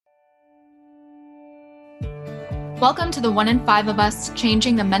Welcome to the 1 in 5 of Us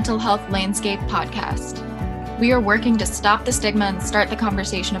Changing the Mental Health Landscape podcast. We are working to stop the stigma and start the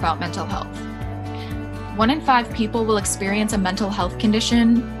conversation about mental health. 1 in 5 people will experience a mental health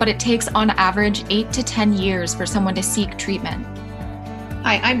condition, but it takes on average 8 to 10 years for someone to seek treatment.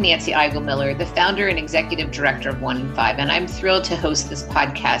 Hi, I'm Nancy Eigel-Miller, the founder and executive director of 1 in 5, and I'm thrilled to host this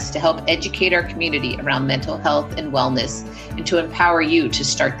podcast to help educate our community around mental health and wellness and to empower you to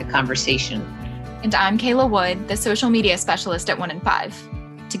start the conversation. And I'm Kayla Wood, the social media specialist at 1 in 5.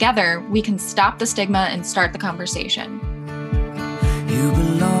 Together, we can stop the stigma and start the conversation. You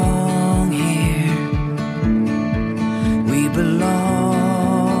belong here. We belong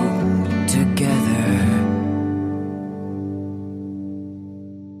together.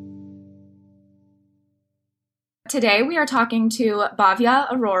 Today, we are talking to Bhavya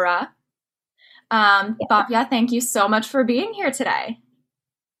Arora. Bhavya, thank you so much for being here today.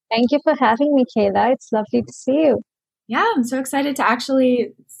 Thank you for having me, Kayla. It's lovely to see you. Yeah, I'm so excited to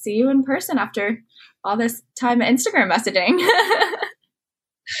actually see you in person after all this time Instagram messaging.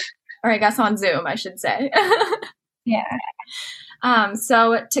 Or I guess on Zoom, I should say. Yeah.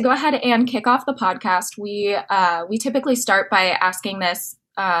 So to go ahead and kick off the podcast, we typically start by asking this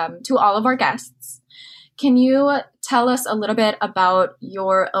to all of our guests. Can you tell us a little bit about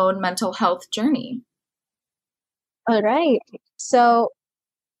your own mental health journey? All right. So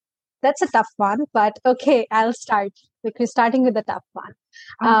that's a tough one, but okay, I'll start because starting with the tough one.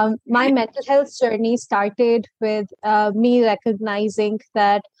 My mental health journey started with me recognizing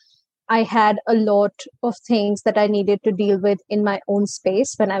that I had a lot of things that I needed to deal with in my own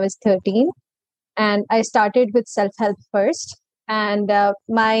space when I was 13. And I started with self-help first. And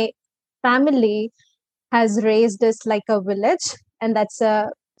my family has raised us like a village. And that's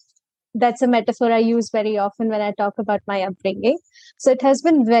a metaphor I use very often when I talk about my upbringing. So it has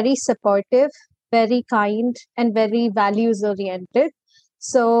been very supportive, very kind, and very values oriented.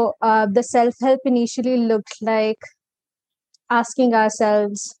 So the self-help initially looked like asking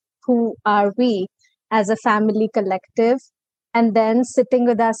ourselves, who are we as a family collective? And then sitting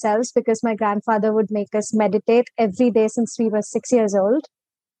with ourselves, because my grandfather would make us meditate every day since we were 6 years old.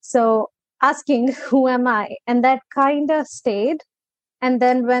 So asking, who am I? And that kind of stayed. And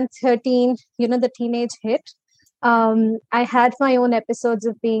then when 13, the teenage hit, I had my own episodes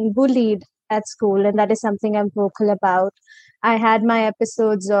of being bullied at school. And that is something I'm vocal about. I had my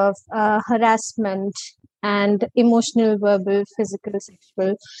episodes of harassment and emotional, verbal, physical,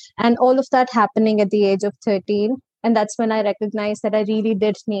 sexual, and all of that happening at the age of 13. And that's when I recognized that I really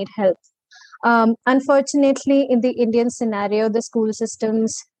did need help. Unfortunately, in the Indian scenario, the school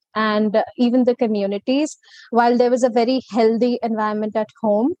systems and even the communities, while there was a very healthy environment at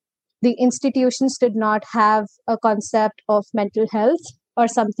home, the institutions did not have a concept of mental health or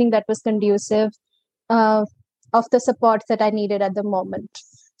something that was conducive of the support that I needed at the moment.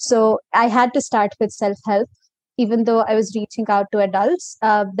 So I had to start with self-help. Even though I was reaching out to adults,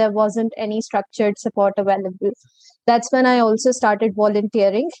 there wasn't any structured support available. That's when I also started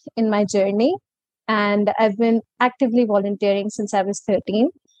volunteering in my journey. And I've been actively volunteering since I was 13.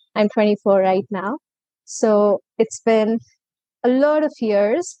 I'm 24 right now. So it's been a lot of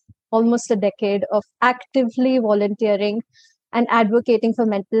years, almost a decade of actively volunteering and advocating for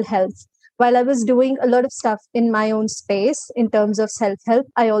mental health. While I was doing a lot of stuff in my own space in terms of self-help,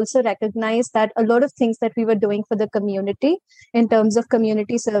 I also recognized that a lot of things that we were doing for the community in terms of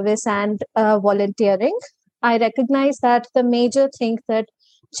community service and volunteering, I recognized that the major thing that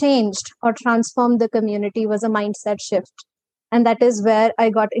changed or transformed the community was a mindset shift. And that is where I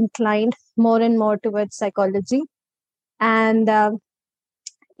got inclined more and more towards psychology. And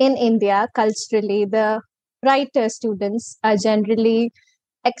in India, culturally, the brighter students are generally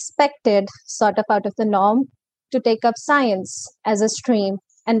expected, sort of out of the norm, to take up science as a stream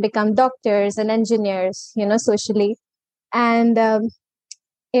and become doctors and engineers, socially. And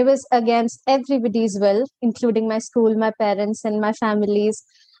it was against everybody's will, including my school, my parents, and my families,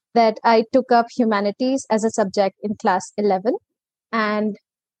 that I took up humanities as a subject in class 11. And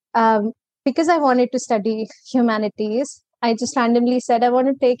because I wanted to study humanities, I just randomly said, I want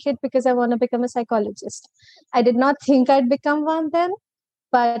to take it because I want to become a psychologist. I did not think I'd become one then,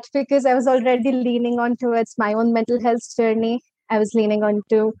 but because I was already leaning on towards my own mental health journey, I was leaning on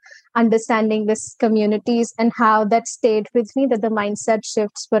to understanding this communities and how that stayed with me, that the mindset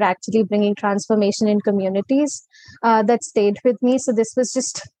shifts were actually bringing transformation in communities. That stayed with me. So this was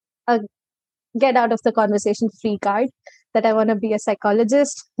just a get out of the conversation free card, that I want to be a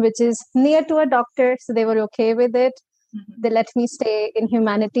psychologist, which is near to a doctor. So they were okay with it. Mm-hmm. They let me stay in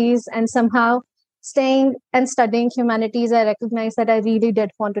humanities, and somehow staying and studying humanities, I recognized that I really did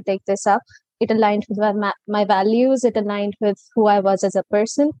want to take this up. It aligned with my values. It aligned with who I was as a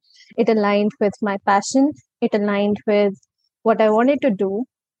person. It aligned with my passion. It aligned with what I wanted to do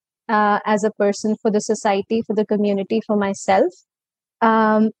as a person, for the society, for the community, for myself.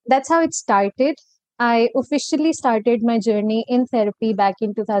 That's how it started. I officially started my journey in therapy back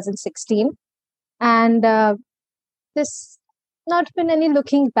in 2016. And there's not been any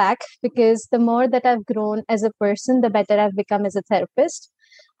looking back, because the more that I've grown as a person, the better I've become as a therapist.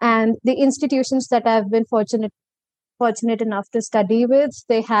 And the institutions that I've been fortunate enough to study with,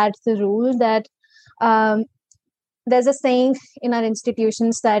 they had the rule that there's a saying in our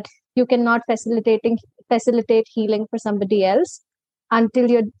institutions that you cannot facilitate healing for somebody else until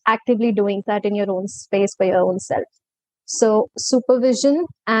you're actively doing that in your own space for your own self. So supervision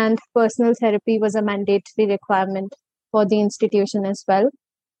and personal therapy was a mandatory requirement for the institution as well.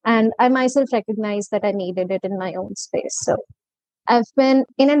 And I myself recognized that I needed it in my own space. So I've been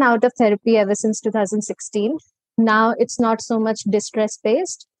in and out of therapy ever since 2016. Now it's not so much distress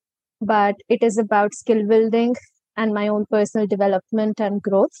based, but it is about skill building and my own personal development and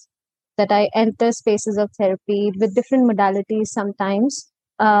growth, that I enter spaces of therapy with different modalities sometimes,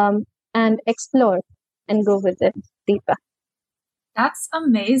 and explore and go with it deeper. That's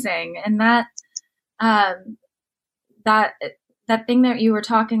amazing. And that thing that you were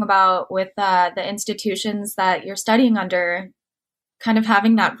talking about with the institutions that you're studying under, kind of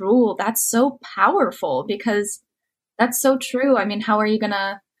having that rule, that's so powerful, because that's so true. I mean, how are you going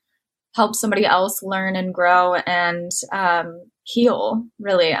to help somebody else learn and grow and heal,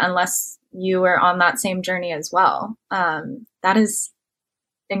 really, unless you were on that same journey as well? That is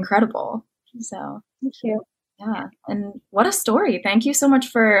incredible. So thank you. Yeah. And what a story. Thank you so much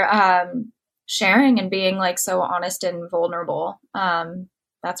for sharing and being like so honest and vulnerable.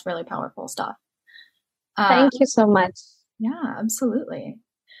 That's really powerful stuff. Thank you so much. Yeah, absolutely.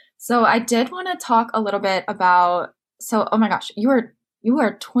 So I did want to talk a little bit about, oh my gosh, you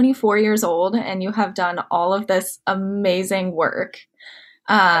are 24 years old and you have done all of this amazing work.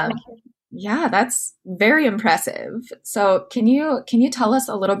 Yeah, that's very impressive. So can you tell us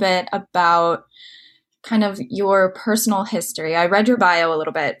a little bit about kind of your personal history? I read your bio a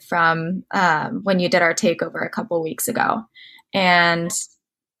little bit from when you did our takeover a couple of weeks ago, and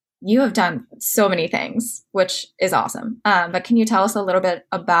you have done so many things, which is awesome. But can you tell us a little bit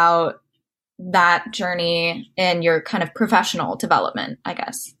about that journey in your kind of professional development, I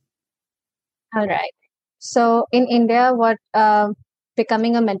guess? All right. So in India, what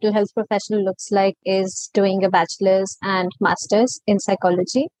becoming a mental health professional looks like is doing a bachelor's and master's in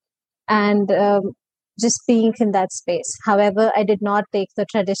psychology, and just being in that space. However, I did not take the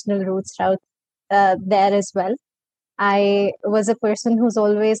traditional routes route there as well. I was a person who's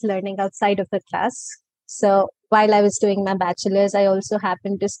always learning outside of the class. So while I was doing my bachelor's, I also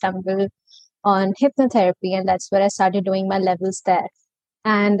happened to stumble on hypnotherapy, and that's where I started doing my levels there.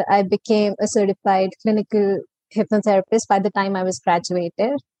 And I became a certified clinical hypnotherapist by the time I was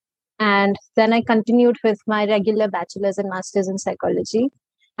graduated. And then I continued with my regular bachelor's and master's in psychology.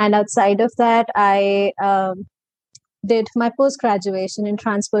 And outside of that, I did my post-graduation in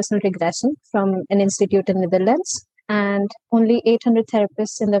transpersonal regression from an institute in Netherlands. And only 800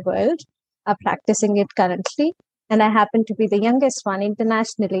 therapists in the world are practicing it currently. And I happen to be the youngest one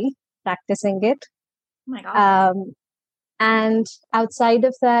internationally practicing it. Oh my God. And outside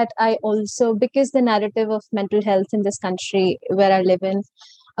of that, I also, because the narrative of mental health in this country where I live in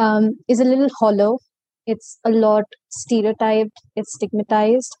is a little hollow. It's a lot stereotyped, it's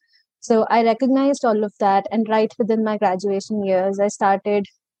stigmatized. So I recognized all of that. And right within my graduation years, I started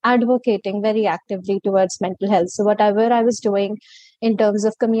advocating very actively towards mental health. So whatever I was doing in terms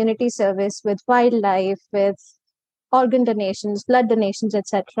of community service with wildlife, with organ donations, blood donations,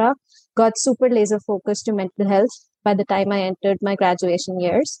 etc., got super laser focused to mental health by the time I entered my graduation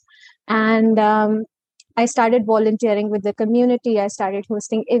years. And I started volunteering with the community. I started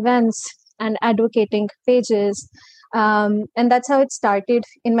hosting events and advocating pages. And that's how it started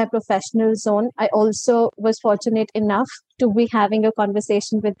in my professional zone. I also was fortunate enough to be having a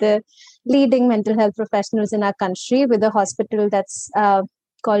conversation with the leading mental health professionals in our country, with a hospital that's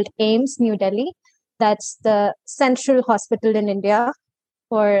called AIIMS, New Delhi. That's the central hospital in India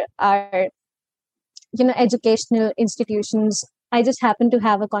for our, educational institutions. I just happened to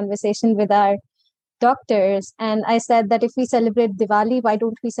have a conversation with our doctors, and I said that if we celebrate Diwali, why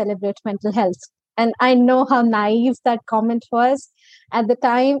don't we celebrate mental health? And I know how naive that comment was. At the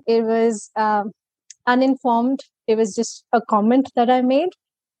time, it was uninformed. It was just a comment that I made.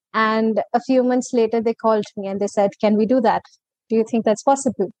 And a few months later, they called me and they said, can we do that? Do you think that's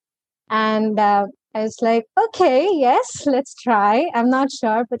possible? And I was like, okay, yes, let's try. I'm not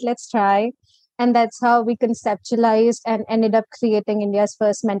sure, but let's try. And that's how we conceptualized and ended up creating India's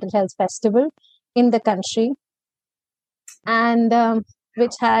first mental health festival in the country, and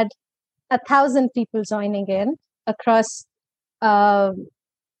which had 1,000 people joining in across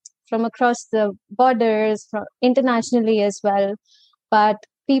from across the borders, from internationally as well, but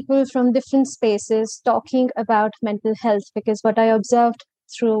people from different spaces talking about mental health. Because what I observed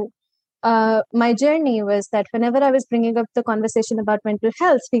through my journey was that whenever I was bringing up the conversation about mental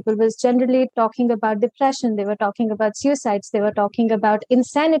health, people was generally talking about depression. They were talking about suicides. They were talking about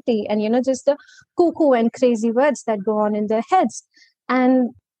insanity and, just the cuckoo and crazy words that go on in their heads. And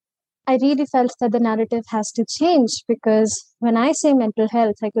I really felt that the narrative has to change, because when I say mental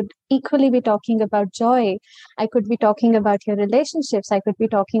health, I could equally be talking about joy. I could be talking about your relationships. I could be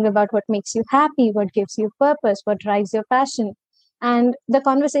talking about what makes you happy, what gives you purpose, what drives your passion. And the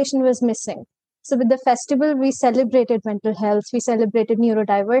conversation was missing. So with the festival, we celebrated mental health, we celebrated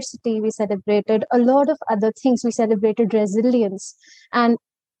neurodiversity, we celebrated a lot of other things, we celebrated resilience. And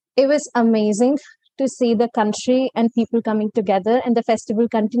it was amazing to see the country and people coming together, and the festival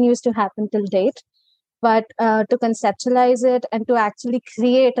continues to happen till date. But to conceptualize it and to actually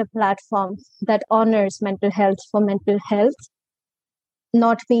create a platform that honors mental health for mental health,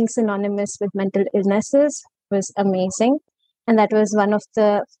 not being synonymous with mental illnesses, was amazing. And that was one of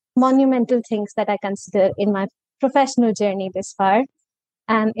the monumental things that I consider in my professional journey this far.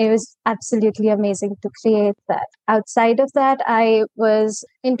 And it was absolutely amazing to create that. Outside of that,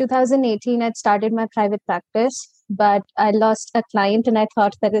 in 2018, I'd started my private practice, but I lost a client and I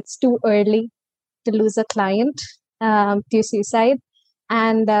thought that it's too early to lose a client to suicide.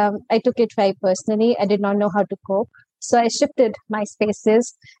 And I took it very personally. I did not know how to cope. So I shifted my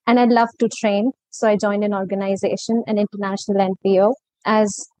spaces, and I love to train. So I joined an organization, an international NPO,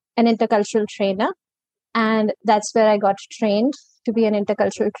 as an intercultural trainer. And that's where I got trained to be an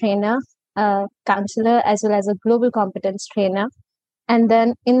intercultural trainer, counselor, as well as a global competence trainer. And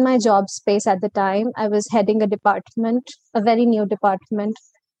then in my job space at the time, I was heading a department, a very new department.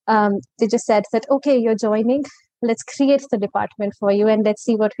 They just said that, okay, you're joining, let's create the department for you and let's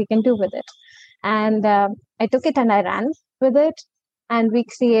see what we can do with it. And I took it and I ran with it. And we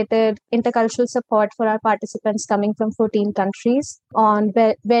created intercultural support for our participants coming from 14 countries on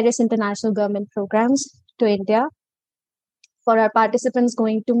various international government programs to India. For our participants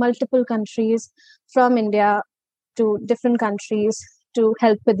going to multiple countries from India to different countries to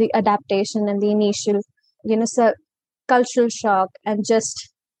help with the adaptation and the initial, cultural shock and just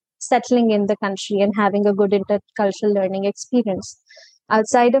settling in the country and having a good intercultural learning experience.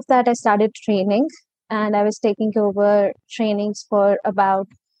 Outside of that, I started training, and I was taking over trainings for about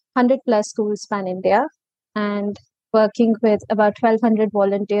 100 plus schools pan India and working with about 1,200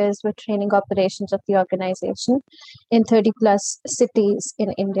 volunteers with training operations of the organization in 30 plus cities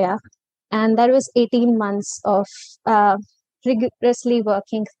in India. And that was 18 months of rigorously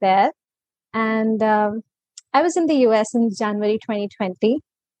working there. And I was in the US in January 2020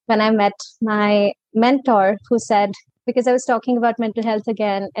 when I met my mentor, who said, because I was talking about mental health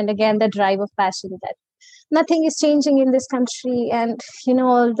again and again, the drive of passion, that nothing is changing in this country, and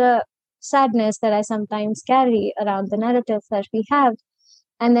all the sadness that I sometimes carry around the narrative that we have.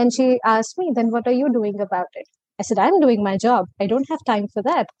 And then she asked me, then what are you doing about it? I said, I'm doing my job. I don't have time for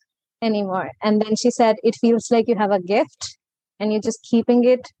that anymore. And then she said, it feels like you have a gift and you're just keeping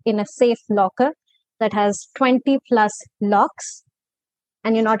it in a safe locker that has 20 plus locks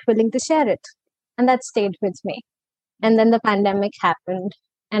and you're not willing to share it. And that stayed with me. And then the pandemic happened,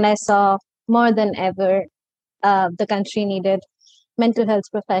 and I saw more than ever the country needed mental health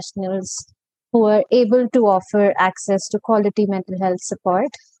professionals who were able to offer access to quality mental health support.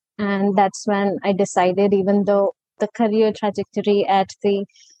 And that's when I decided, even though the career trajectory at the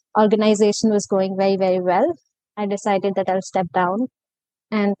organization was going very, very well, I decided that I'll step down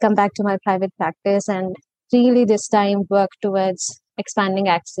and come back to my private practice and really this time work towards expanding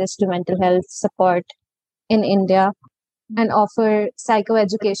access to mental health support in India and offer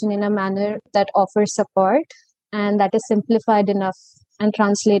psychoeducation in a manner that offers support and that is simplified enough and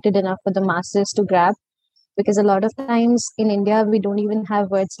translated enough for the masses to grab. Because a lot of times in India, we don't even have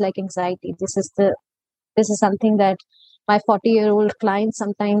words like anxiety. This is something that my 40-year-old clients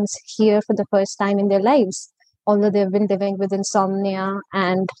sometimes hear for the first time in their lives, although they've been living with insomnia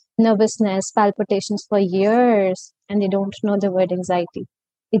and nervousness, palpitations for years, and they don't know the word anxiety.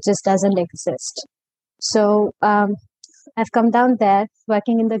 It just doesn't exist. So I've come down there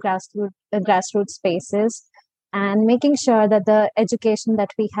working in the grassroots spaces and making sure that the education that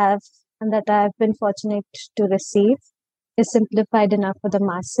we have and that I've been fortunate to receive is simplified enough for the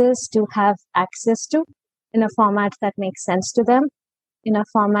masses to have access to in a format that makes sense to them, in a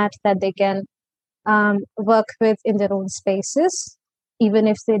format that they can work with in their own spaces, even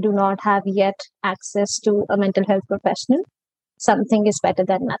if they do not have yet access to a mental health professional. Something is better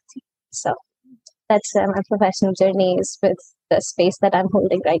than nothing. So that's my professional journey is with the space that I'm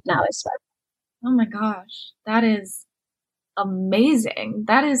holding right now as well. Oh my gosh, that is amazing.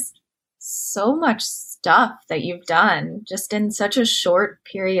 That is so much stuff that you've done just in such a short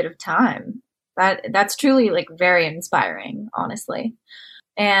period of time. That's truly like very inspiring, honestly.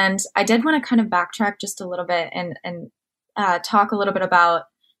 And I did want to kind of backtrack just a little bit and talk a little bit about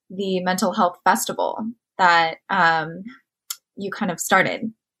the mental health festival that you kind of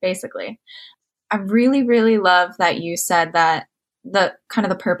started, basically. I really, really love that you said that the kind of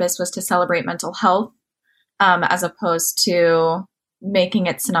the purpose was to celebrate mental health as opposed to making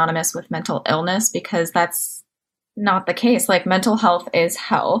it synonymous with mental illness, because that's not the case. Like, mental health is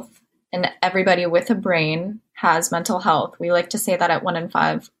health, and everybody with a brain has mental health. We like to say that at 1 in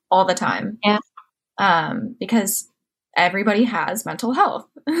 5 all the time. Yeah. Because everybody has mental health.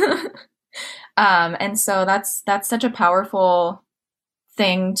 And so that's such a powerful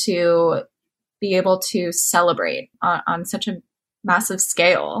thing to be able to celebrate on such a massive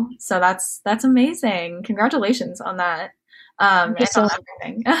scale. So that's amazing. Congratulations on that. Thank you so much.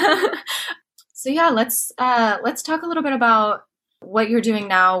 Everything. So yeah, let's talk a little bit about what you're doing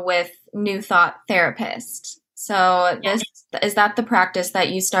now with New Thought Therapist. So is that the practice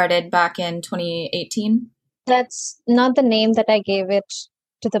that you started back in 2018? That's not the name that I gave it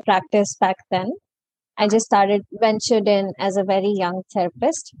to the practice back then. I just ventured in as a very young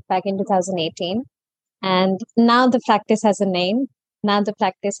therapist back in 2018. And now the practice has a name. Now the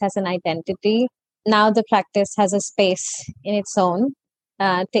practice has an identity. Now the practice has a space in its own.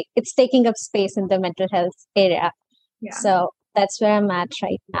 It's taking up space in the mental health area. Yeah. So that's where I'm at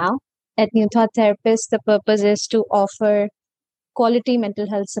right now. At New Thought Therapist, the purpose is to offer quality mental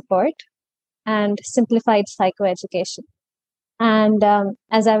health support and simplified psychoeducation. And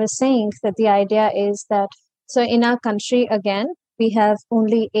as I was saying, that the idea is that, so in our country, again, we have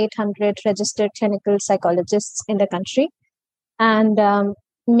only 800 registered clinical psychologists in the country, and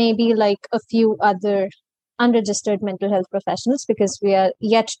maybe like a few other unregistered mental health professionals, because we are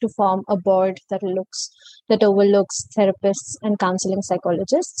yet to form a board that overlooks therapists and counseling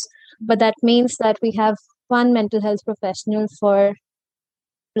psychologists. But that means that we have one mental health professional for,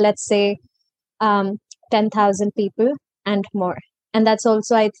 let's say, 10,000 people and more. And that's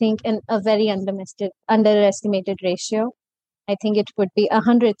also, I think, a very underestimated ratio. I think it would be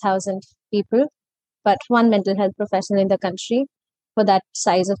 100,000 people, but one mental health professional in the country for that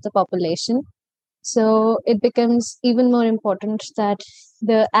size of the population. So it becomes even more important that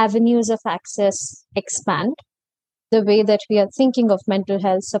the avenues of access expand. The way that we are thinking of mental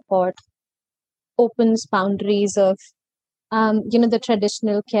health support opens boundaries of the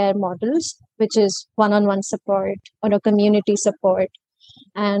traditional care models, which is one-on-one support or a community support.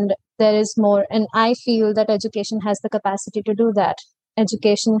 And there is more. And I feel that education has the capacity to do that.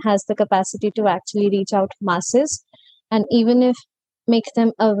 Education has the capacity to actually reach out masses. And even if make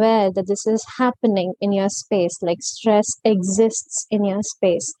them aware that this is happening in your space, like stress exists in your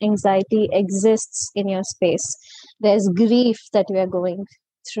space, anxiety exists in your space. There's grief that we are going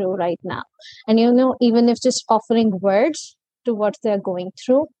through right now. And even if just offering words to what they're going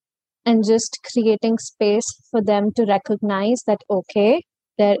through and just creating space for them to recognize that, okay,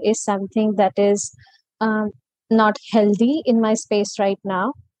 there is something that is not healthy in my space right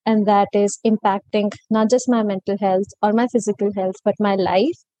now, and that is impacting not just my mental health or my physical health, but my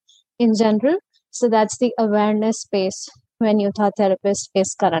life in general. So that's the awareness space where New Thought Therapist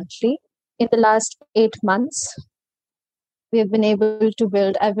is currently. In the last 8 months, I've been able to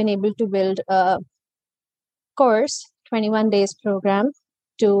build a course, 21 days program,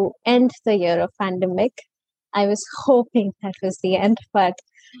 to end the year of pandemic. I was hoping that was the end, but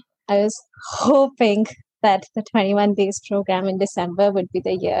I was hoping that the 21 days program in December would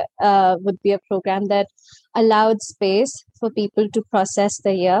be a program that allowed space for people to process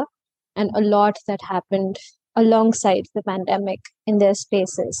the year and a lot that happened alongside the pandemic in their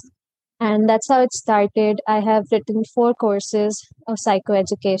spaces. And that's how it started. I have written 4 courses of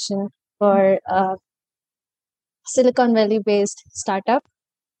psychoeducation for a Silicon Valley based startup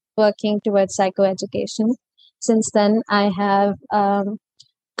working towards psychoeducation. Since then, I have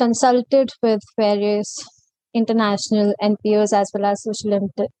consulted with various international NPOs as well as social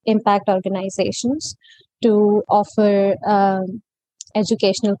impact organizations to offer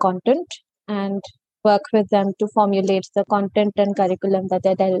educational content and work with them to formulate the content and curriculum that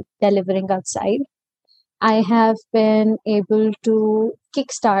they're delivering outside. I have been able to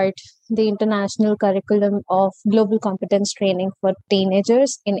kickstart the international curriculum of global competence training for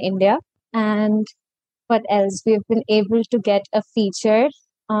teenagers in India. And what else? We've been able to get a feature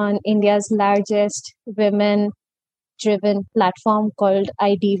on India's largest women-driven platform called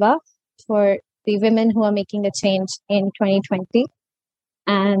iDiva for the women who are making a change in 2020.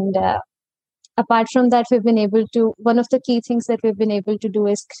 And apart from that, one of the key things that we've been able to do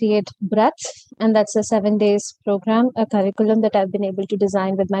is create Brat, and that's a 7 days program, a curriculum that I've been able to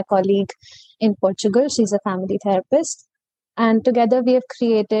design with my colleague in Portugal. She's a family therapist. And together we have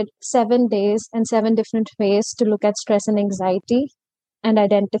created 7 days and 7 different ways to look at stress and anxiety and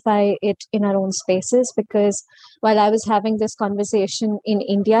identify it in our own spaces. Because while I was having this conversation in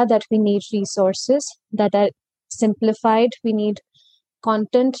India that we need resources that are simplified, we need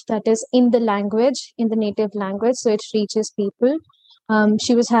content that is in the language, in the native language, so it reaches people.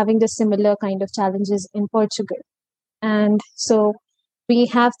 She was having the similar kind of challenges in Portugal. And so we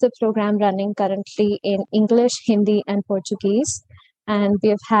have the program running currently in English, Hindi, and Portuguese. And we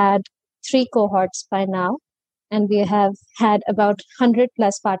have had 3 cohorts by now. And we have had about 100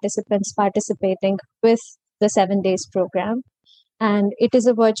 plus participants participating with the 7 days program. And it is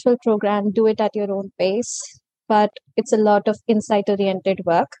a virtual program, do it at your own pace. But it's a lot of insight-oriented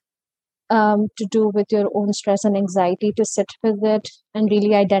work to do with your own stress and anxiety, to sit with it and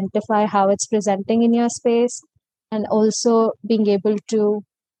really identify how it's presenting in your space, and also being able to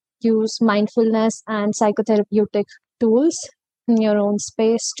use mindfulness and psychotherapeutic tools in your own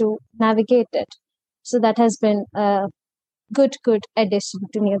space to navigate it. So that has been a good addition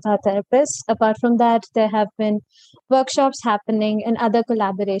to Niyata Therapists. Apart from that, there have been workshops happening and other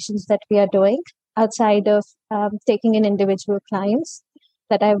collaborations that we are doing outside of taking in individual clients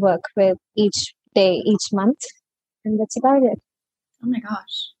that I work with each day, each month. And that's about it. Oh my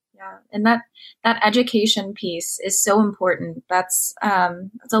gosh. Yeah. And that education piece is so important. That's a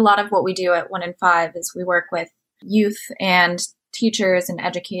lot of what we do at 1 in 5 is we work with youth and teachers and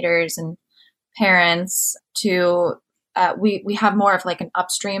educators and parents to, we have more of like an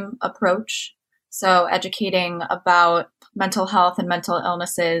upstream approach. So educating about mental health and mental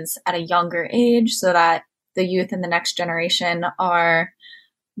illnesses at a younger age so that the youth in the next generation are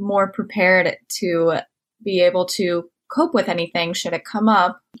more prepared to be able to cope with anything should it come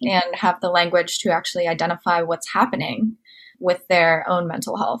up and have the language to actually identify what's happening with their own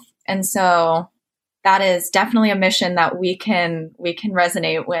mental health. And so that is definitely a mission that we can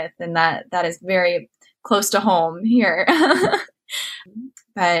resonate with, and that is very close to home here.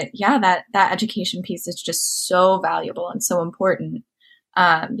 But yeah, that education piece is just so valuable and so important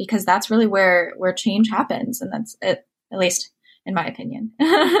because that's really where change happens, and that's it, at least in my opinion.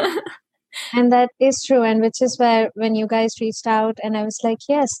 And that is true, and which is where when you guys reached out, and I was like,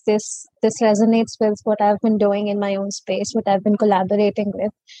 yes, this resonates with what I've been doing in my own space, what I've been collaborating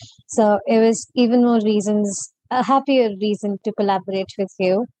with. So it was even more reasons, a happier reason to collaborate with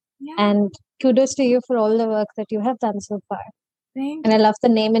you. Yeah. And kudos to you for all the work that you have done so far. Thank and you. I love the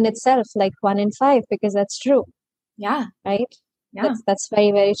name in itself, like 1 in 5, because that's true. Yeah. Right? Yeah. That's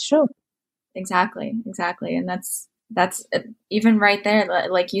very, very true. Exactly. And that's even right there.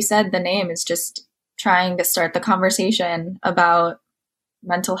 Like you said, the name is just trying to start the conversation about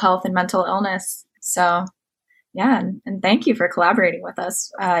mental health and mental illness. So yeah. And thank you for collaborating with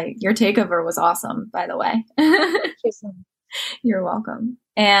us. Your takeover was awesome, by the way. You're welcome.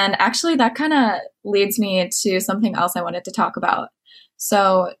 And actually that kind of leads me to something else I wanted to talk about.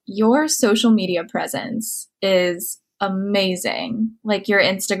 So your social media presence is amazing. Like your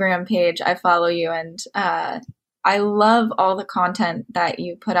Instagram page, I follow you, and I love all the content that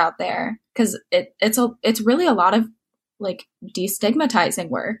you put out there because it's really a lot of like destigmatizing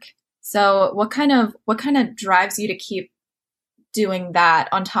work. So what kind of drives you to keep doing that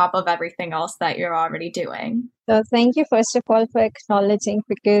on top of everything else that you're already doing? So thank you first of all for acknowledging,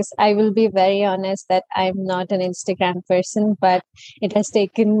 because I will be very honest that I'm not an Instagram person, but it has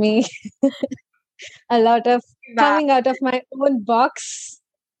taken me a lot of coming out of my own box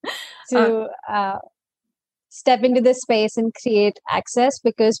to step into this space and create access,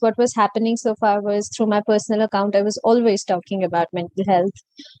 because what was happening so far was through my personal account, I was always talking about mental health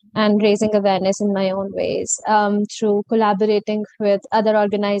and raising awareness in my own ways. Through collaborating with other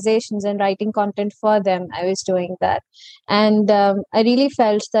organizations and writing content for them, I was doing that. And I really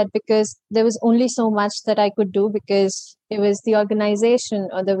felt that because there was only so much that I could do, because it was the organization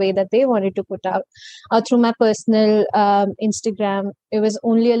or the way that they wanted to put out. Through my personal Instagram, it was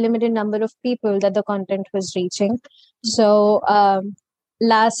only a limited number of people that the content was reaching. So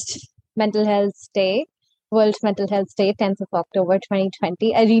last Mental Health Day, World Mental Health Day, 10th of October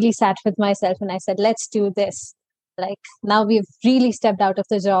 2020, I really sat with myself and I said, let's do this. Like, now we've really stepped out of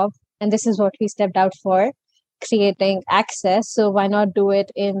the job, and this is what we stepped out for. creating access. So why not do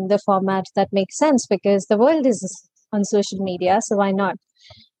it in the format that makes sense? Because the world is on social media, so why not?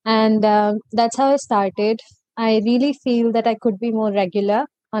 And that's how I started. I really feel that I could be more regular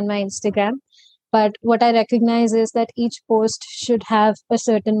on my Instagram. But what I recognize is that each post should have a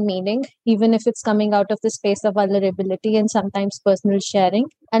certain meaning, even if it's coming out of the space of vulnerability and sometimes personal sharing.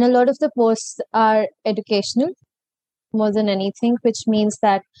 And a lot of the posts are educational more than anything, which means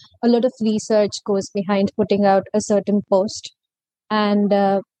that a lot of research goes behind putting out a certain post and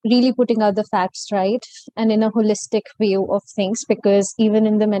really putting out the facts right and in a holistic view of things, because even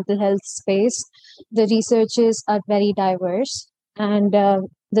in the mental health space, the researches are very diverse and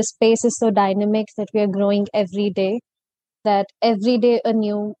the space is so dynamic that we are growing every day, that every day a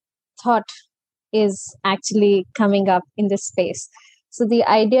new thought is actually coming up in this space. So the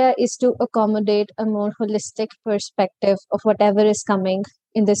idea is to accommodate a more holistic perspective of whatever is coming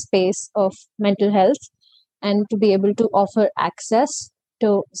in the space of mental health and to be able to offer access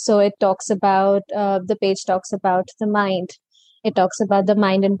to. So it talks about, the page talks about the mind. It talks about the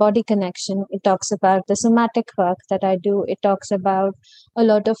mind and body connection. It talks about the somatic work that I do. It talks about a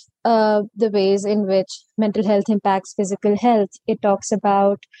lot of the ways in which mental health impacts physical health. It talks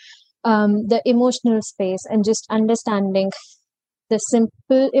about the emotional space and just understanding the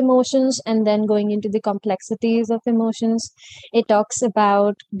simple emotions and then going into the complexities of emotions. It talks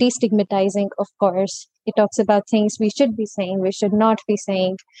about destigmatizing, of course. It talks about things we should be saying, we should not be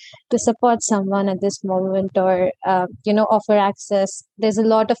saying to support someone at this moment, or, offer access. There's a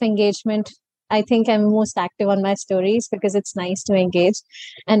lot of engagement. I think I'm most active on my stories because it's nice to engage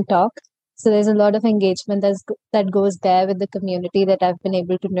and talk. So there's a lot of engagement that goes there with the community that I've been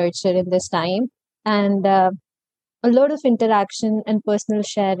able to nurture in this time. And a lot of interaction and personal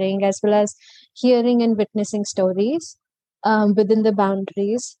sharing, as well as hearing and witnessing stories within the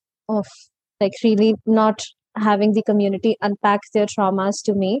boundaries of like really not having the community unpack their traumas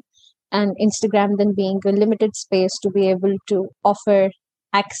to me, and Instagram then being a limited space to be able to offer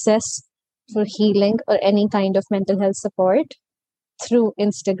access for healing or any kind of mental health support through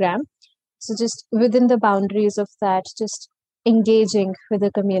Instagram. So just within the boundaries of that, just engaging with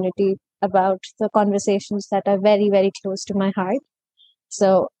the community about the conversations that are very, very close to my heart.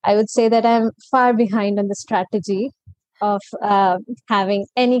 So I would say that I'm far behind on the strategy of having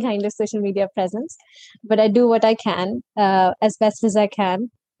any kind of social media presence, but I do what I can as best as I can,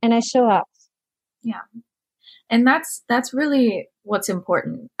 and I show up. Yeah. And that's really what's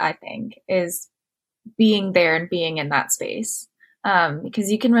important, I think, is being there and being in that space. Because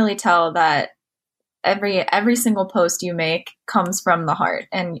you can really tell that every single post you make comes from the heart,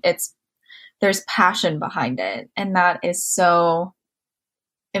 and there's passion behind it, and that is so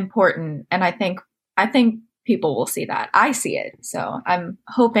important. And I think people will see that. I see it, so I'm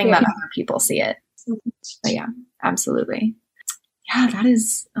hoping that other people see it. But yeah, absolutely. Yeah, that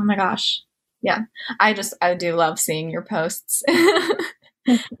is. Oh my gosh. Yeah, I do love seeing your posts.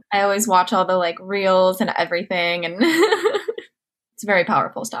 I always watch all the like reels and everything, and it's very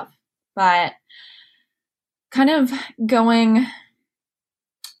powerful stuff. But kind of going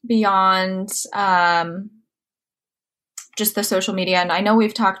beyond just the social media, and I know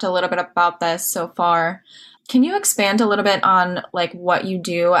we've talked a little bit about this so far. Can you expand a little bit on like what you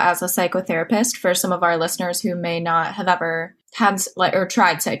do as a psychotherapist for some of our listeners who may not have ever had or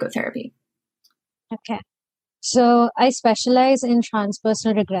tried psychotherapy? Okay. So I specialize in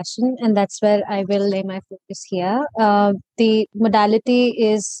transpersonal regression, and that's where I will lay my focus here. The modality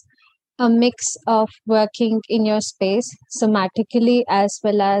is a mix of working in your space somatically as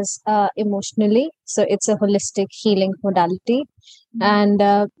well as emotionally. So it's a holistic healing modality. And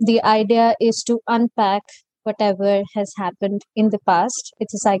the idea is to unpack whatever has happened in the past.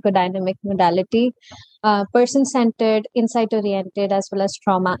 It's a psychodynamic modality, person-centered, insight-oriented, as well as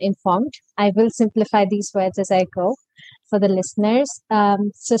trauma-informed. I will simplify these words as I go for the listeners.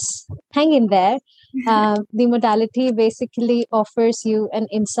 Just hang in there. The modality basically offers you an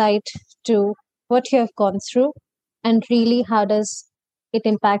insight to what you have gone through and really how does it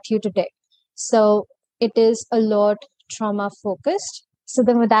impact you today. So it is a lot trauma-focused. So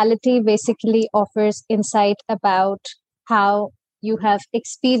the modality basically offers insight about how you have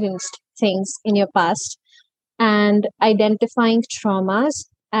experienced things in your past and identifying traumas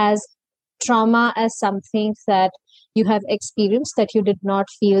as something that you have experienced that you did not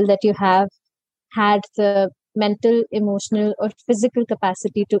feel that you have had the mental, emotional, or physical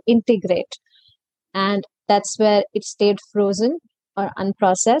capacity to integrate. And that's where it stayed frozen or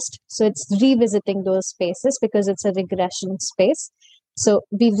unprocessed. So it's revisiting those spaces because it's a regression space. So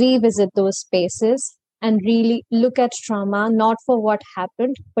we revisit those spaces and really look at trauma, not for what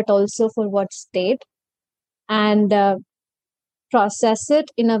happened, but also for what stayed. and process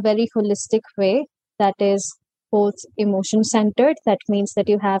it in a very holistic way that is both emotion centered. That means that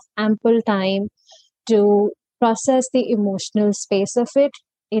you have ample time to process the emotional space of it.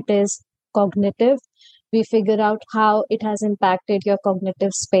 It is cognitive. We figure out how it has impacted your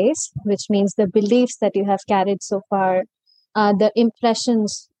cognitive space, which means the beliefs that you have carried so far, the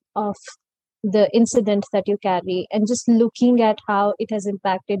impressions of the incident that you carry, and just looking at how it has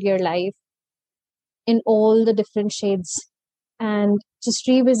impacted your life in all the different shades, and just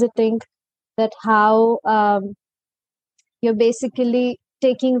revisiting that how you're basically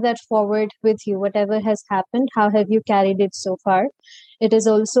taking that forward with you. Whatever has happened, how have you carried it so far? It is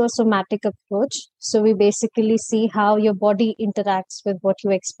also a somatic approach. So we basically see how your body interacts with what you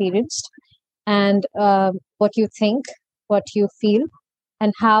experienced, and what you think, what you feel,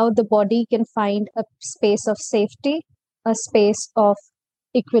 and how the body can find a space of safety, a space of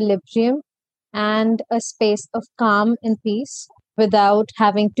equilibrium, and a space of calm and peace without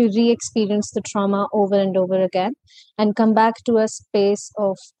having to re-experience the trauma over and over again, and come back to a space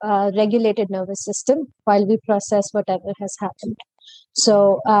of regulated nervous system while we process whatever has happened.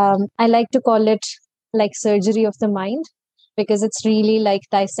 So I like to call it like surgery of the mind, because it's really like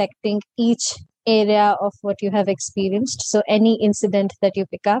dissecting each area of what you have experienced. So any incident that you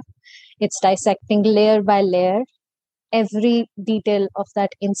pick up, it's dissecting layer by layer every detail of that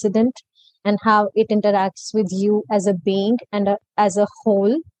incident and how it interacts with you as a being and as a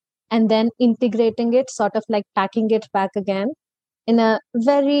whole, and then integrating it, sort of like packing it back again in a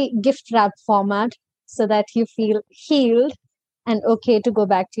very gift wrap format so that you feel healed and okay to go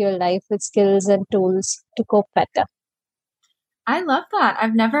back to your life with skills and tools to cope better. I love that.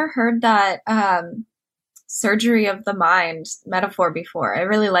 I've never heard that surgery of the mind metaphor before. I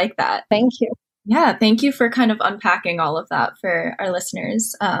really like that. Thank you. Yeah, thank you for kind of unpacking all of that for our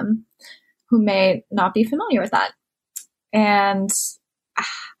listeners who may not be familiar with that. And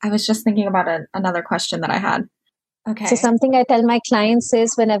I was just thinking about another question that I had. Okay. So something I tell my clients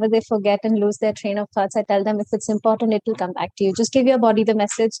is whenever they forget and lose their train of thoughts, I tell them if it's important, it will come back to you. Just give your body the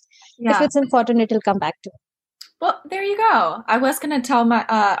message. Yeah. If it's important, it will come back to you. Well, there you go. I was going to tell my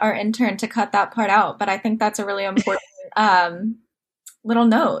our intern to cut that part out, but I think that's a really important little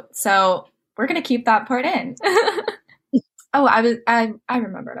note. So we're going to keep that part in. Oh, I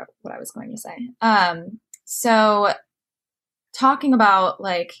remembered what I was going to say. So talking about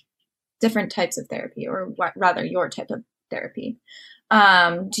like different types of therapy, or rather your type of therapy,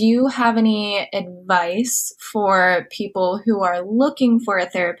 do you have any advice for people who are looking for a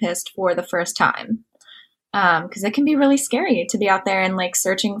therapist for the first time? Because it can be really scary to be out there and like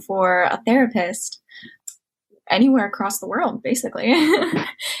searching for a therapist anywhere across the world, basically.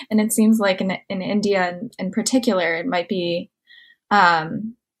 And it seems like in India in particular, it might be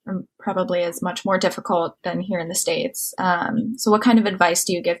probably as much more difficult than here in the States. So what kind of advice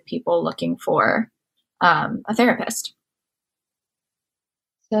do you give people looking for a therapist?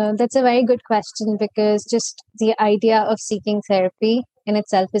 So that's a very good question, because just the idea of seeking therapy in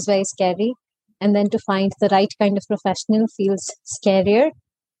itself is very scary. And then to find the right kind of professional feels scarier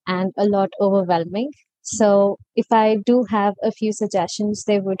and a lot overwhelming. So if I do have a few suggestions,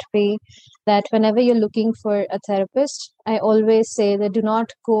 they would be that whenever you're looking for a therapist, I always say that do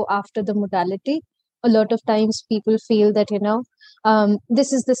not go after the modality. A lot of times people feel that,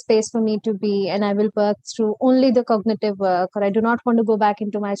 this is the space for me to be, and I will work through only the cognitive work, or I do not want to go back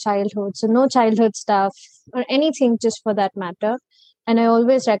into my childhood. So no childhood stuff or anything, just for that matter. And I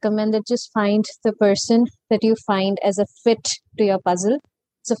always recommend that just find the person that you find as a fit to your puzzle.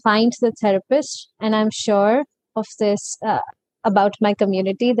 So find the therapist. And I'm sure of this about my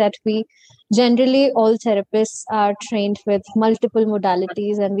community, that we generally, all therapists are trained with multiple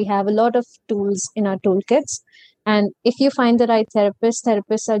modalities, and we have a lot of tools in our toolkits. And if you find the right therapist,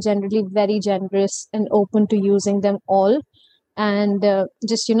 therapists are generally very generous and open to using them all, and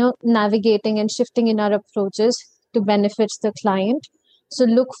just, navigating and shifting in our approaches to benefit the client. So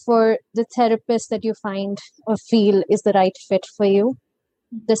look for the therapist that you find or feel is the right fit for you.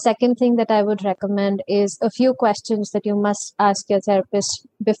 The second thing that I would recommend is a few questions that you must ask your therapist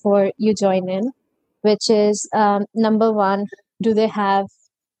before you join in, which is number one, do they have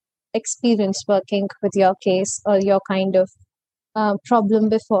experience working with your case or your kind of problem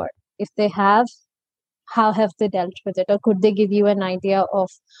before? If they have, how have they dealt with it? Or could they give you an idea of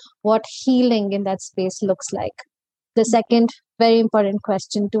what healing in that space looks like? The second very important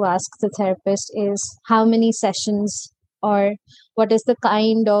question to ask the therapist is how many sessions, or what is the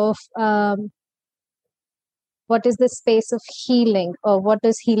kind of, what is the space of healing, or what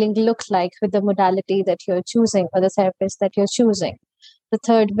does healing look like with the modality that you're choosing or the therapist that you're choosing? The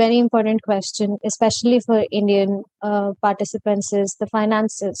third very important question, especially for Indian participants, is the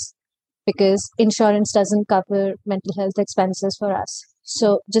finances, because insurance doesn't cover mental health expenses for us.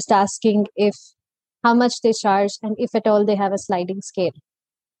 So just asking if how much they charge and if at all they have a sliding scale.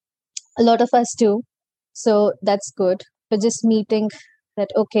 A lot of us do, so that's good. But just meeting that,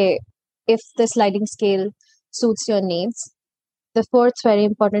 okay, if the sliding scale suits your needs. The fourth very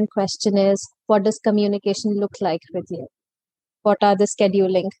important question is, what does communication look like with you? What are the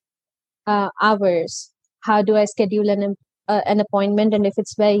scheduling hours? How do I schedule an appointment? And if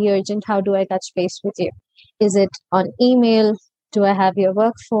it's very urgent, how do I touch base with you? Is it on email? Do I have your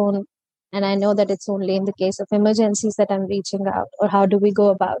work phone? And I know that it's only in the case of emergencies that I'm reaching out, or how do we go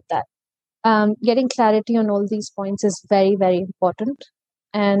about that? Getting clarity on all these points is very, very important.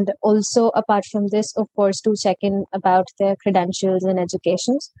 And also, apart from this, of course, to check in about their credentials and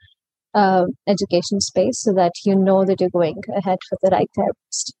education space, so that you know that you're going ahead for the right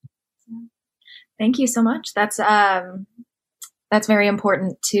therapist. Thank you so much. That's very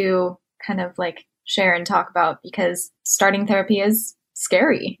important to kind of like share and talk about, because starting therapy is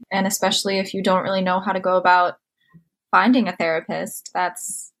scary. And especially if you don't really know how to go about finding a therapist, that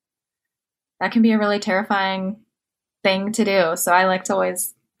can be a really terrifying thing to do. So I like to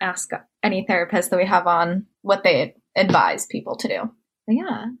always ask any therapist that we have on what they advise people to do. But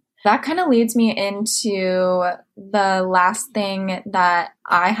yeah, that kind of leads me into the last thing that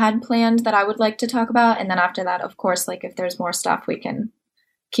I had planned that I would like to talk about. And then after that, of course, like if there's more stuff, we can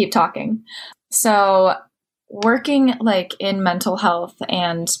keep talking. So working like in mental health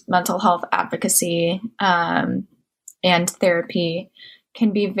and mental health advocacy and therapy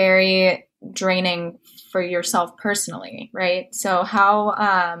can be very draining for yourself personally, right? So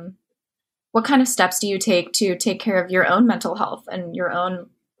what kind of steps do you take to take care of your own mental health and your own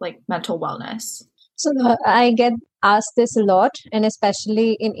like mental wellness? So I get asked this a lot, and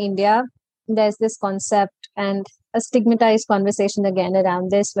especially in India, there's this concept and a stigmatized conversation again around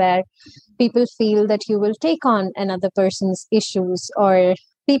this, where people feel that you will take on another person's issues, or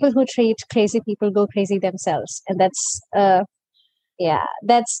people who treat crazy people go crazy themselves. And that's a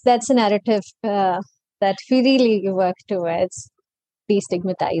narrative that we really work towards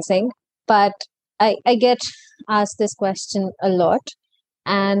destigmatizing. But I get asked this question a lot.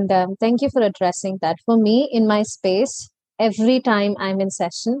 And thank you for addressing that. For me, in my space, every time I'm in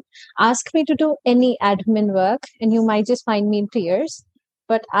session, ask me to do any admin work, and you might just find me in tears,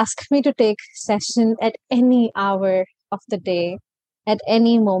 but ask me to take session at any hour of the day, at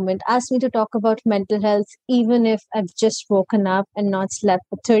any moment. Ask me to talk about mental health, even if I've just woken up and not slept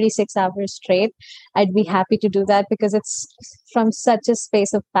for 36 hours straight. I'd be happy to do that, because it's from such a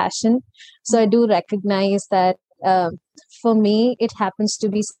space of passion. So I do recognize that for me, it happens to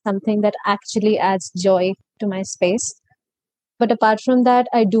be something that actually adds joy to my space. But apart from that,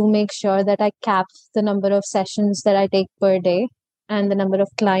 I do make sure that I cap the number of sessions that I take per day and the number of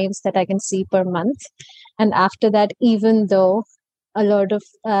clients that I can see per month. And after that, even though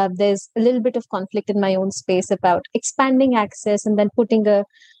there's a little bit of conflict in my own space about expanding access and then putting a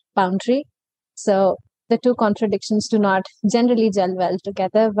boundary. So the two contradictions do not generally gel well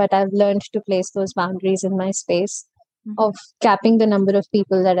together, but I've learned to place those boundaries in my space of capping the number of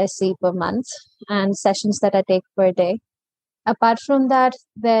people that I see per month and sessions that I take per day. Apart from that,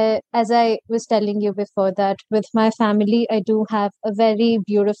 as I was telling you before, that with my family, I do have a very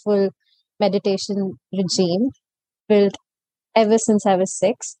beautiful meditation regime built ever since I was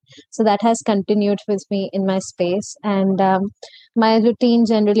 6. So that has continued with me in my space. And my routine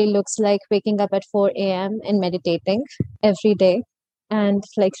generally looks like waking up at 4 a.m. and meditating every day, and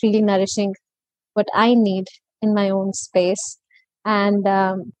like really nourishing what I need in my own space. And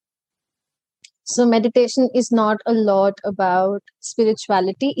so meditation is not a lot about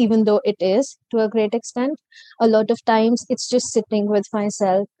spirituality, even though it is to a great extent. A lot of times it's just sitting with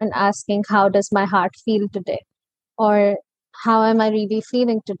myself and asking, how does my heart feel today? Or how am I really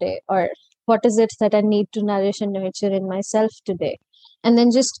feeling today? Or what is it that I need to nourish and nurture in myself today? And then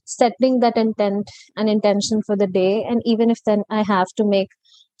just setting that intention for the day. And even if then I have to make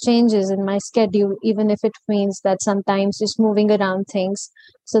changes in my schedule, even if it means that sometimes just moving around things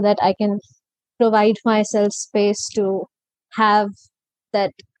so that I can provide myself space to have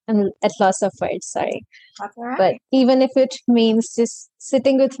that, at loss of words, sorry. That's all right. But even if it means just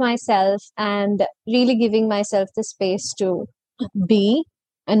sitting with myself and really giving myself the space to be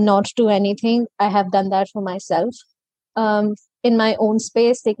and not do anything, I have done that for myself. In my own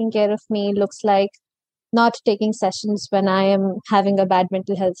space, taking care of me looks like not taking sessions when I am having a bad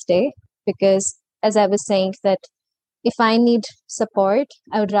mental health day, because as I was saying, that if I need support,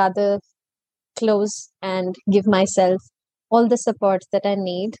 I would rather close and give myself all the support that I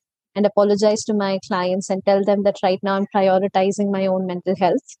need and apologize to my clients and tell them that right now I'm prioritizing my own mental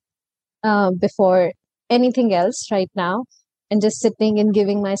health before anything else right now, and just sitting and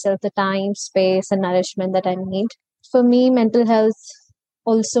giving myself the time, space, and nourishment that I need. For me, mental health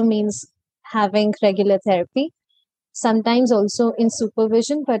also means having regular therapy, sometimes also in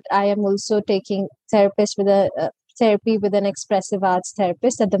supervision, but I am also taking therapy with an expressive arts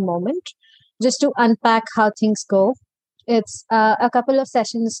therapist at the moment, just to unpack how things go. It's a couple of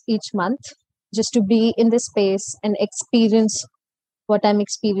sessions each month, just to be in the space and experience what I'm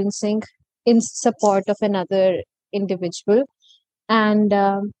experiencing in support of another individual, and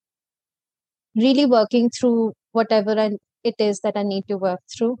really working through it is that I need to work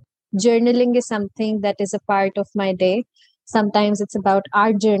through. Journaling is something that is a part of my day. Sometimes it's about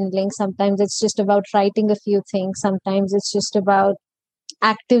art journaling, sometimes it's just about writing a few things, sometimes it's just about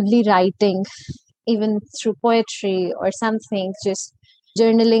actively writing, even through poetry or something. Just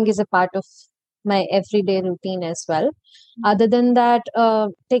journaling is a part of my everyday routine as well. Other than that,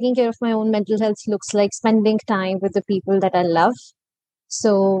 taking care of my own mental health looks like spending time with the people that I love.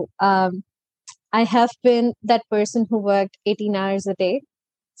 So I have been that person who worked 18 hours a day.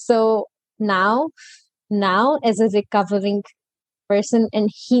 So now as a recovering person and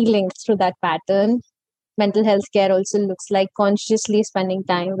healing through that pattern, mental health care also looks like consciously spending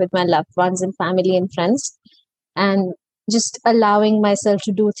time with my loved ones and family and friends, and just allowing myself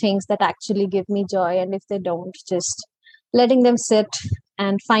to do things that actually give me joy. And if they don't, just letting them sit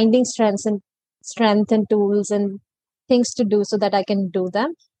and finding strength and tools and things to do so that I can do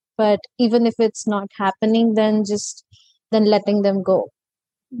them. But even if it's not happening, then letting them go.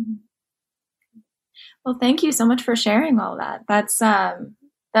 Well, thank you so much for sharing all that.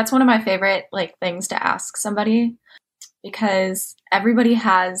 That's one of my favorite things to ask somebody, because everybody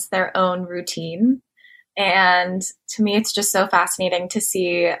has their own routine. And to me, it's just so fascinating to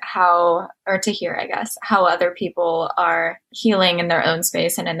see to hear, I guess, how other people are healing in their own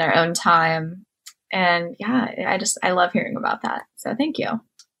space and in their own time. And yeah, I love hearing about that. So thank you.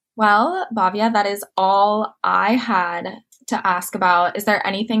 Well, Bhavya, that is all I had to ask about. Is there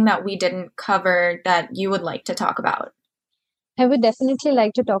anything that we didn't cover that you would like to talk about? I would definitely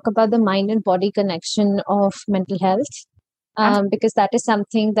like to talk about the mind and body connection of mental health, because that is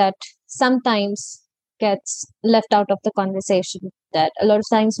something that sometimes gets left out of the conversation. That a lot of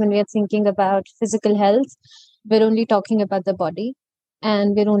times when we are thinking about physical health, we're only talking about the body,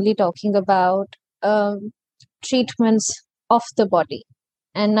 and we're only talking about treatments of the body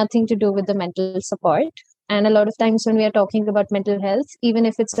and nothing to do with the mental support. And a lot of times when we are talking about mental health, even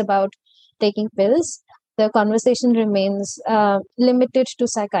if it's about taking pills, the conversation remains limited to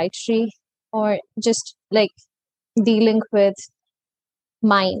psychiatry or just dealing with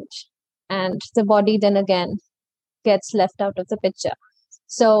mind, and the body then again gets left out of the picture.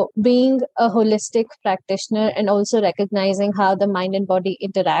 So being a holistic practitioner and also recognizing how the mind and body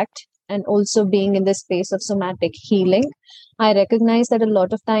interact, and also being in the space of somatic healing, I recognize that a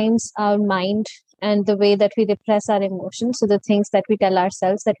lot of times our mind and the way that we repress our emotions, so the things that we tell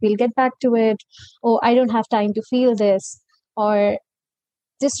ourselves that we'll get back to it, or I don't have time to feel this, or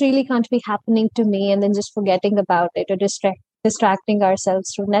this really can't be happening to me, and then just forgetting about it, or distracting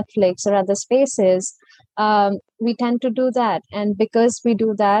ourselves through Netflix or other spaces, we tend to do that. And because we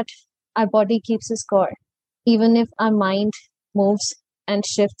do that, our body keeps a score. Even if our mind moves and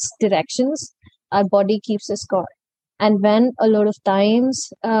shifts directions, our body keeps a score. And when a lot of times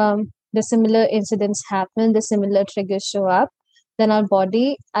the similar incidents happen, the similar triggers show up, then our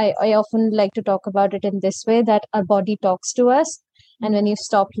body, I often like to talk about it in this way, that our body talks to us. And when you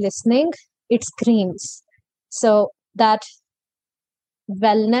stop listening, it screams. So that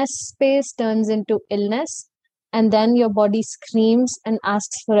wellness space turns into illness, and then your body screams and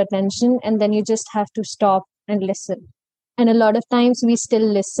asks for attention, and then you just have to stop and listen. And a lot of times we still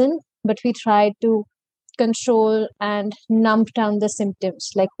listen, but we try to control and numb down the symptoms.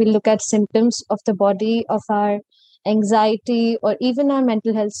 Like we look at symptoms of the body, of our anxiety, or even our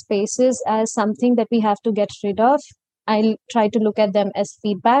mental health spaces as something that we have to get rid of. I try to look at them as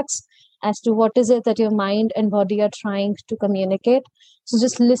feedbacks as to what is it that your mind and body are trying to communicate. So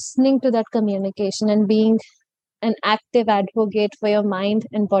just listening to that communication and being an active advocate for your mind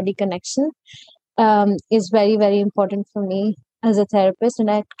and body connection is very, very important for me as a therapist. And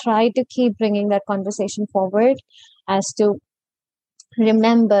I try to keep bringing that conversation forward as to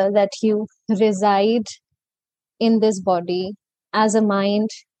remember that you reside in this body as a mind,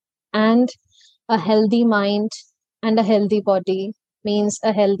 and a healthy mind and a healthy body means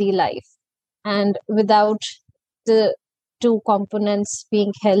a healthy life. And without the two components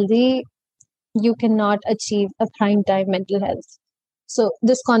being healthy, you cannot achieve a prime time mental health. So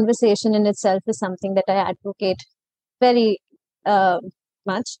this conversation in itself is something that I advocate very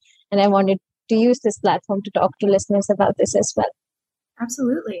much. And I wanted to use this platform to talk to listeners about this as well.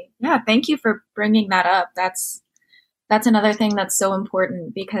 Absolutely. Yeah. Thank you for bringing that up. That's another thing that's so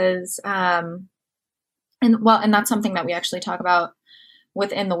important because, and that's something that we actually talk about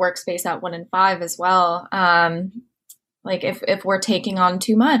within the workspace at 1 in 5 as well. Like if we're taking on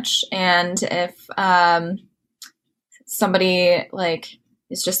too much and if, somebody like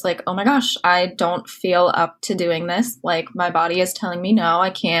is just like, oh my gosh, I don't feel up to doing this. Like my body is telling me, no, I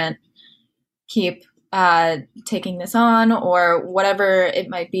can't keep taking this on, or whatever it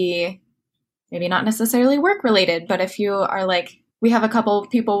might be, maybe not necessarily work related, but if you are like, we have a couple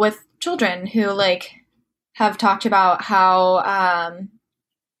people with children who like have talked about how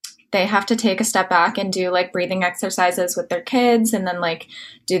they have to take a step back and do like breathing exercises with their kids and then like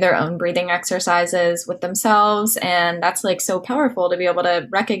do their own breathing exercises with themselves. And that's like so powerful to be able to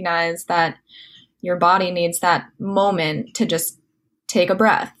recognize that your body needs that moment to just take a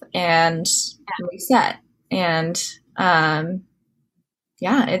breath and reset. And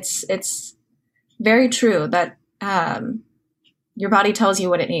it's very true that your body tells you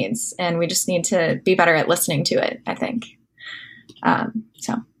what it needs, and we just need to be better at listening to it, I think.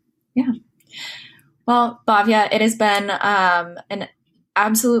 Yeah. Well, Bhavya, it has been an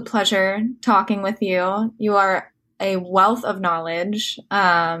absolute pleasure talking with you. You are a wealth of knowledge,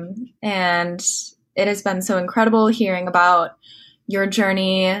 and it has been so incredible hearing about your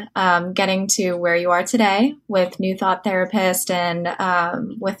journey, getting to where you are today with New Thought Therapist and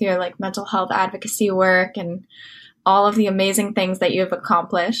with your like mental health advocacy work and all of the amazing things that you have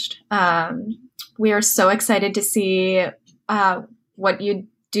accomplished. We are so excited to see what you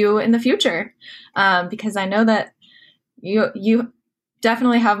do in the future, because I know that you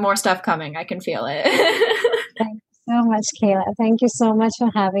definitely have more stuff coming. I can feel it. Thank you so much, Kayla. Thank you so much for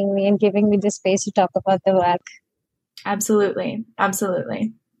having me and giving me the space to talk about the work. Absolutely.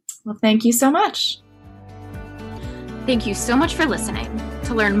 Absolutely. Well, thank you so much. Thank you so much for listening.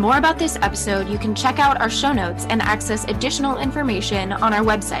 To learn more about this episode, you can check out our show notes and access additional information on our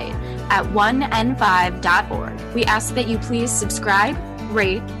website at 1n5.org. We ask that you please subscribe,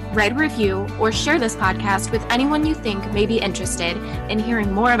 rate, write a review, or share this podcast with anyone you think may be interested in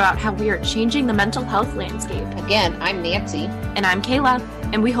hearing more about how we are changing the mental health landscape. Again, I'm Nancy. And I'm Kayla,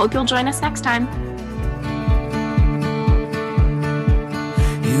 and we hope you'll join us next time.